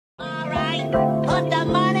right? Put the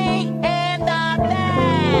money in the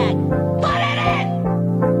bag. Put it in.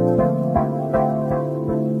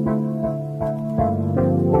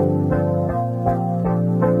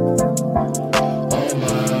 All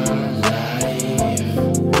my life,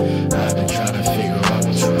 I've been trying to figure out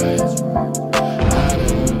what's right. I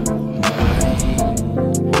don't mind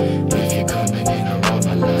if you're coming in around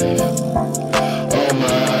my life. All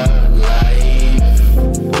my life,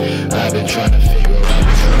 I've been trying to figure out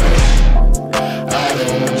what's right. I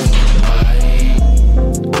don't mind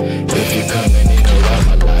if you're coming in around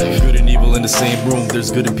my life. Good and evil in the same room.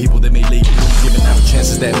 There's good in people that may late bloom, giving out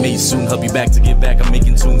chances that may soon help you back to get back. I'm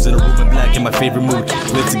making tunes in a room in black in my favorite mood.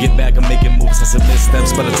 Live to get back, I'm making moves. I said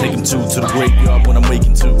missteps, but I take them to the graveyard when I'm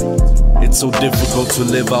waking to. It's so difficult to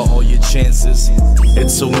live out all your chances.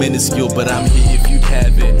 It's so minuscule, but I'm here if you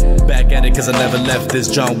have it. Back at it cause I never left this.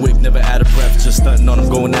 John Wick, never out of breath. Just stunting on him,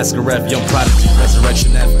 going ask a ref. Young Prodigy,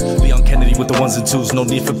 Resurrection F. Leon Kennedy with the ones and twos. No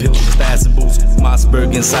need for pills, just ass and booze.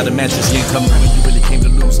 Mossberg inside the mattress. You ain't coming when you really came to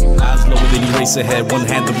lose. Eyes lower than you race ahead. One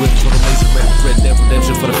hand the whip for the laser red. Red Dead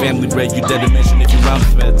Redemption for the family bread. You dead dimension if you round the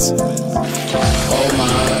feds. All my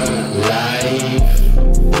life,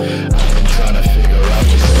 I've been trying to figure out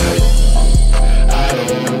what's right. I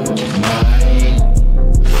don't mind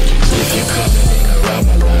if you're coming in around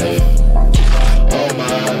my life. All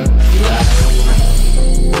my life,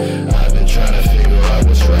 I've been trying to figure out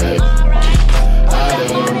what's right. I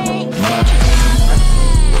don't mind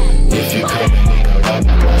if you're coming in around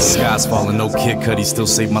my life. Sky's falling, no Kid Cudi, still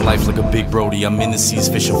saved my life like a big Brody. I'm in the seas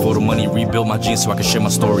fishing for the money, rebuild my jeans so I can share my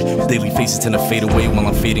story. Daily faces tend to fade away while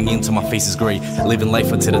I'm fading in till my face is gray. Living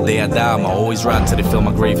life until the day I die, I'ma always ride till they fill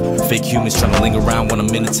my grave. Fake humans trying to linger around when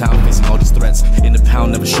I'm in the town, facing all these threats. In the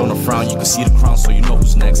pound, never shown a frown, you can see the crown so you know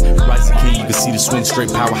who's next. Rising king, you can see the swing,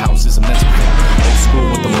 straight powerhouse is a mental thing. Old school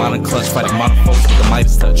with the modern clutch, fighting modern folks with the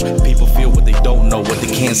Midas touch. People feel what they don't know, what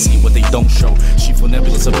they can't see, what they don't show. Chief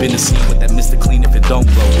nebulous up in the scene with that Mr. Clean if it don't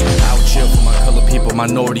blow. I would cheer for my color people,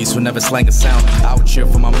 minorities who never slang a sound. I would cheer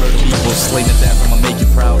for my murder people, slain to death, I'ma make you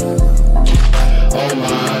proud. All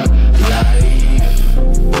my life,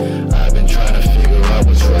 I've been trying to figure out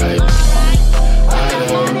what's right. I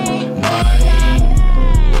don't mind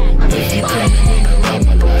if you're coming in around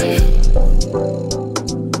my life.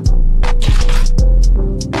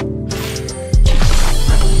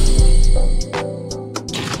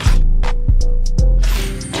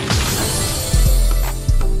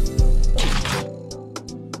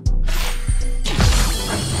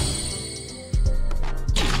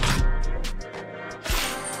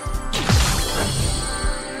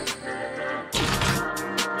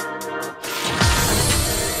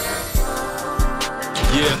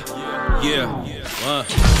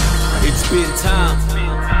 It's been time,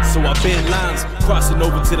 so I've been lines, crossing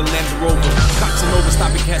over to the Land Rover, crossing over,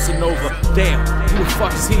 stopping Casanova. Damn, who the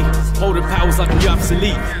fuck is he? Holding powers like we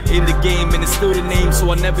obsolete. In the game and it's still the name,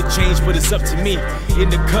 so I never change, but it's up to me. In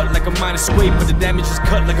the cut like a minus weight, but the damage is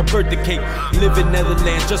cut like a birthday cake. Live in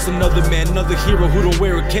Netherlands, just another man, another hero who don't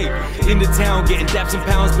wear a cape. In the town, getting daps and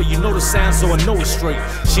pounds, but you know the sound, so I know it's straight.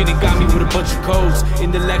 She done got me with a bunch of codes.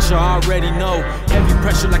 In the lecture, I already know. Heavy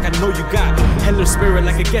pressure like I know you got. Hella spirit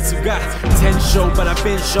like I guess you got. 10 show, but I've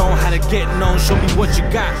been shown how to get known. Show me what you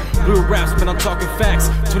got. Real raps, man, I'm talking facts.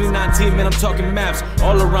 2019, man, I'm talking maps.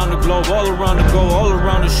 All around the globe, all around the go, all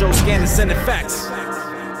around the show, scanning, sending facts.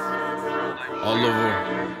 All over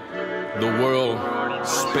the world,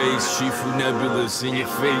 space, Shifu nebulous in your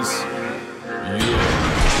face. Yeah.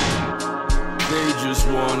 They just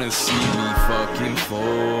wanna see me fucking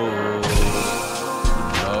fall.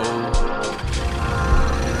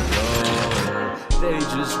 They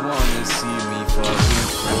just wanna see me fucking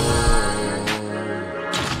fall.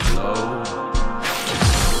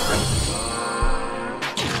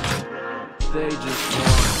 They just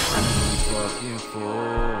wanna see me fucking fall.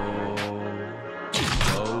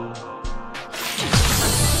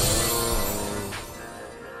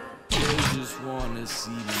 They just wanna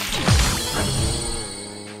see me fucking fall.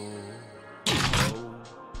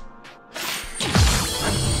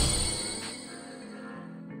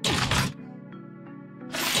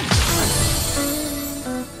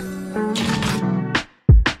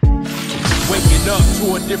 Up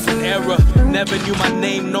to a different era. Never knew my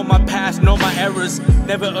name, know my past, know my errors.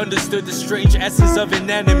 Never understood the strange essence of an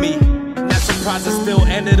enemy. Not surprised I still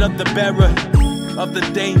ended up the bearer of the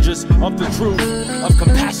dangers, of the truth, of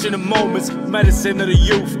compassionate moments, medicine of the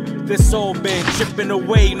youth. This soul been chipping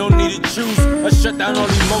away, no need to choose. I shut down all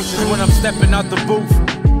emotions when I'm stepping out the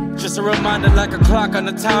booth. Just a reminder like a clock on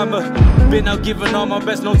the timer. Been out giving all my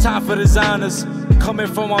best, no time for designers. coming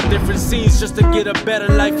from all different scenes just to get a better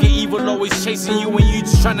life. Your evil always chasing you and you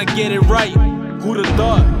just trying to get it right. Who'da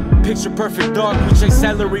thought? Picture perfect dog, we chase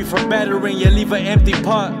salary for battering, you leave an empty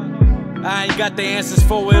pot. I ain't got the answers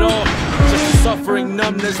for it all, just the suffering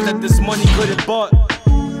numbness that this money could've bought.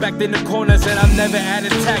 Backed in the corners and I've never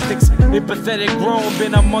added tactics. Empathetic grown,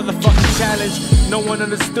 been a motherfucking challenge. No one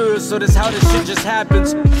understood, so that's how this shit just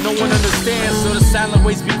happens. No one understands, so the silent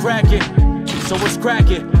ways be cracking. So what's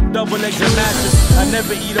cracking? Double eggs and mashes. I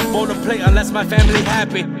never eat a bowl of plate unless my family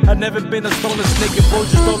happy. I've never been a stoner snake and bro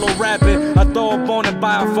just solo rapping. I throw a bone and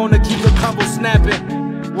buy a phone to keep the combo snapping.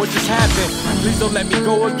 What just happened? Please don't let me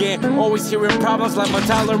go again. Always hearing problems like my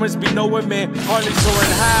tolerance be nowhere, man. Hardly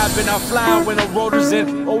soaring high, been out flying when the rotor's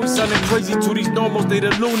in. Always sounding crazy to these normals, they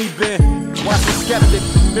the loony bin. Watch the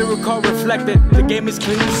skeptic, mirror card reflected. The game is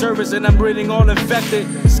clean service and I'm reading all infected.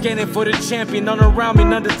 Scanning for the champion, none around me,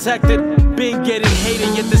 none detected. Been getting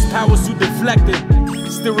hated, yet this power's too deflected.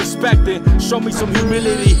 Still respected, show me some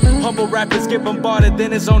humility. Humble rappers get bombarded,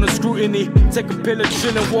 then it's on the scrutiny. Take a pill of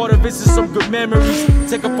chill and water, visit some good memories.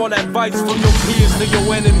 Take up all that advice from your peers to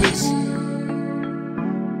your enemies.